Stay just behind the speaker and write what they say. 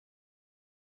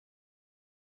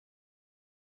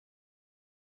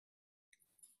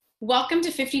Welcome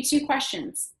to 52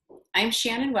 Questions. I'm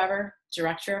Shannon Weber,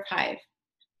 Director of Hive.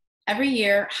 Every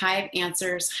year, Hive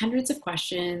answers hundreds of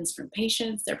questions from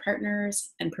patients, their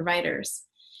partners, and providers.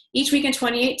 Each week in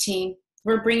 2018,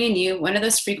 we're bringing you one of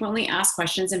those frequently asked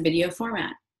questions in video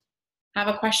format. Have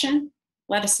a question?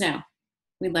 Let us know.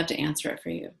 We'd love to answer it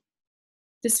for you.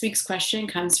 This week's question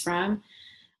comes from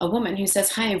a woman who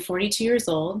says, "Hi, I'm 42 years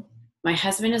old. My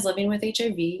husband is living with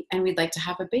HIV, and we'd like to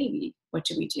have a baby. What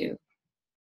do we do?"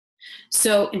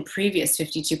 So in previous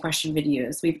 52 question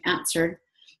videos, we've answered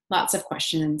lots of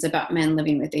questions about men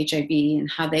living with HIV and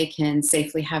how they can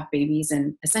safely have babies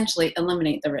and essentially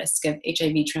eliminate the risk of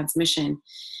HIV transmission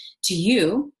to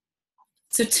you.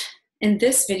 So in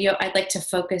this video, I'd like to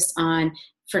focus on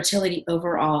fertility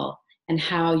overall and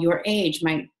how your age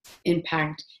might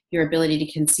impact your ability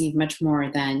to conceive much more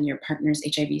than your partner's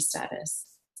HIV status.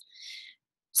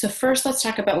 So first, let's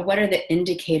talk about what are the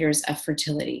indicators of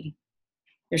fertility.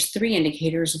 There's 3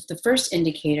 indicators. The first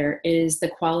indicator is the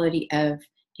quality of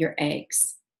your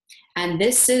eggs. And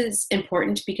this is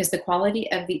important because the quality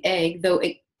of the egg, though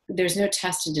there's no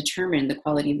test to determine the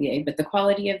quality of the egg, but the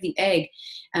quality of the egg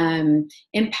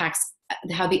impacts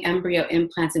how the embryo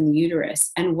implants in the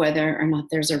uterus and whether or not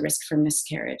there's a risk for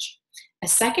miscarriage. A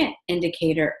second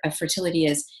indicator of fertility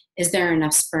is there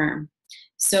enough sperm?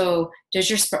 So does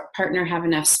your partner have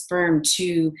enough sperm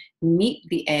to meet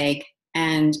the egg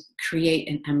and create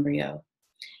an embryo?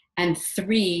 And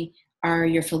 3, are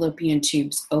your fallopian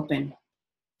tubes open?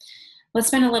 Let's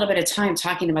spend a little bit of time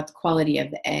talking about the quality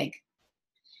of the egg.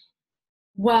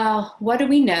 Well, what do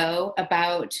we know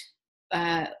about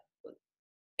egg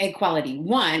quality?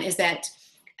 One is that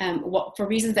for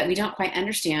reasons that we don't quite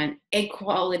understand, egg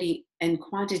quality and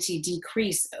quantity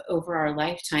decrease over our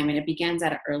lifetime, and it begins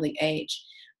at an early age.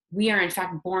 We are in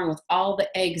fact born with all the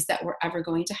eggs that we're ever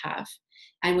going to have.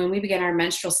 And when we begin our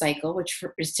menstrual cycle, which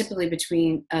is typically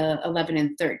between 11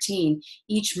 and 13,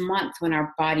 each month when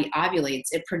our body ovulates,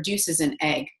 it produces an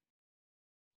egg.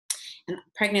 And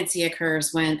pregnancy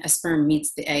occurs when a sperm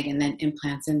meets the egg and then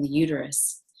implants in the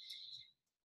uterus.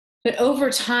 But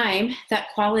over time,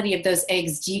 that quality of those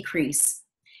eggs decrease.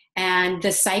 And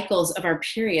the cycles of our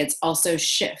periods also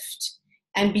shift.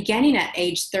 And beginning at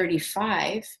age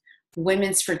 35,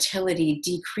 women's fertility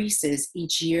decreases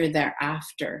each year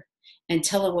thereafter,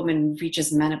 until a woman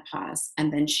reaches menopause,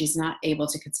 and then she's not able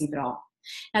to conceive at all.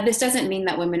 Now, this doesn't mean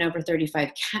that women over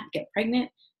 35 can't get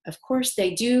pregnant. Of course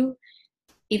they do.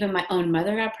 Even my own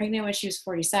mother got pregnant when she was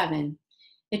 47.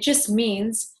 It just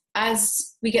means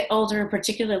as we get older, and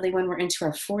particularly when we're into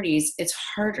our 40s, it's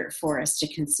harder for us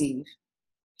to conceive.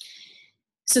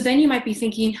 So then you might be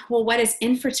thinking, well, what is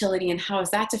infertility and how is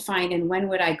that defined, and when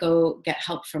would I go get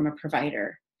help from a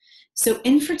provider? So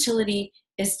infertility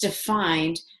is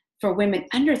defined for women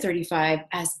under 35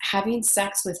 as having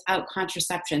sex without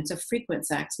contraception, so frequent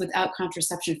sex without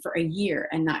contraception for a year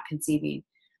and not conceiving.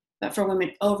 But for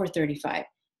women over 35,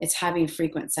 it's having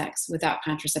frequent sex without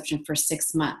contraception for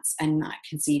 6 months and not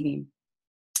conceiving.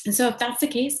 And so if that's the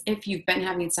case, if you've been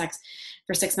having sex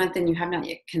for 6 months and you have not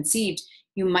yet conceived,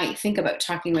 you might think about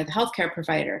talking with a healthcare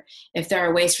provider if there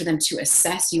are ways for them to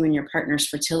assess you and your partner's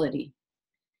fertility.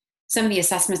 Some of the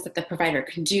assessments that the provider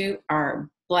can do are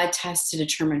blood tests to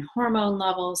determine hormone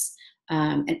levels,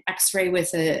 an x-ray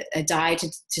with a dye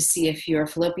to see if your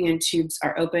fallopian tubes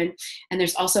are open. And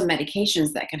there's also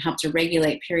medications that can help to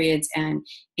regulate periods and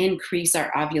increase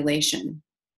our ovulation.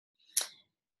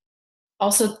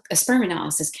 Also, a sperm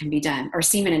analysis can be done, or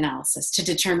semen analysis, to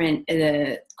determine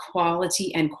the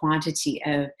quality and quantity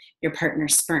of your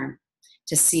partner's sperm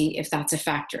to see if that's a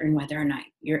factor in whether or not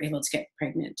you're able to get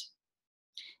pregnant.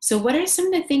 So what are some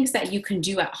of the things that you can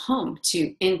do at home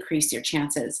to increase your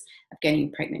chances of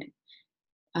getting pregnant?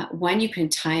 One, you can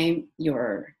time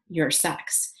your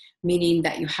sex, meaning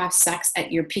that you have sex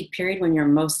at your peak period when you're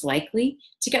most likely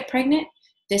to get pregnant.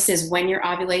 This is when you're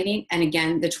ovulating, and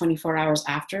again, the 24 hours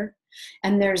after.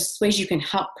 And there's ways you can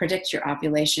help predict your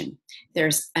ovulation.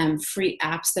 There's free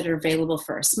apps that are available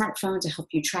for a smartphone to help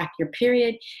you track your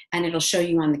period, and it'll show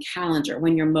you on the calendar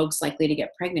when you're most likely to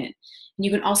get pregnant. And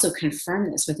you can also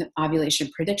confirm this with an ovulation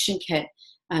prediction kit.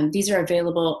 These are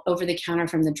available over the counter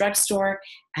from the drugstore,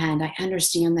 and I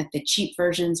understand that the cheap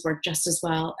versions work just as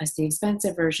well as the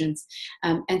expensive versions.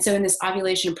 And so in this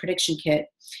ovulation prediction kit,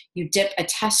 you dip a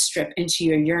test strip into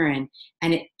your urine,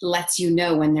 and it lets you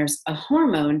know when there's a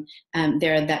hormone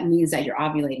there that means that you're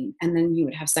ovulating, and then you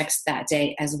would have sex that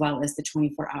day as well as the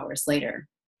 24 hours later.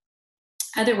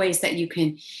 Other ways that you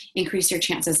can increase your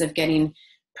chances of getting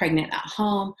pregnant at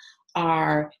home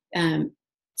are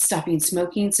stopping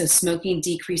smoking. So smoking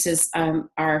decreases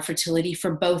our fertility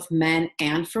for both men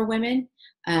and for women.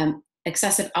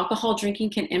 Excessive alcohol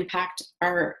drinking can impact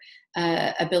our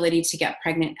ability to get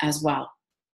pregnant as well.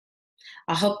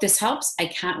 I hope this helps. I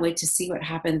can't wait to see what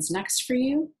happens next for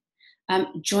you.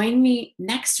 Join me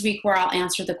next week where I'll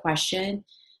answer the question.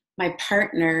 My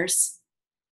partner's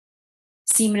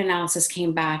semen analysis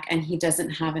came back and he doesn't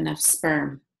have enough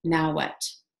sperm. Now what?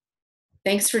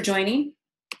 Thanks for joining.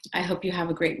 I hope you have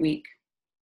a great week.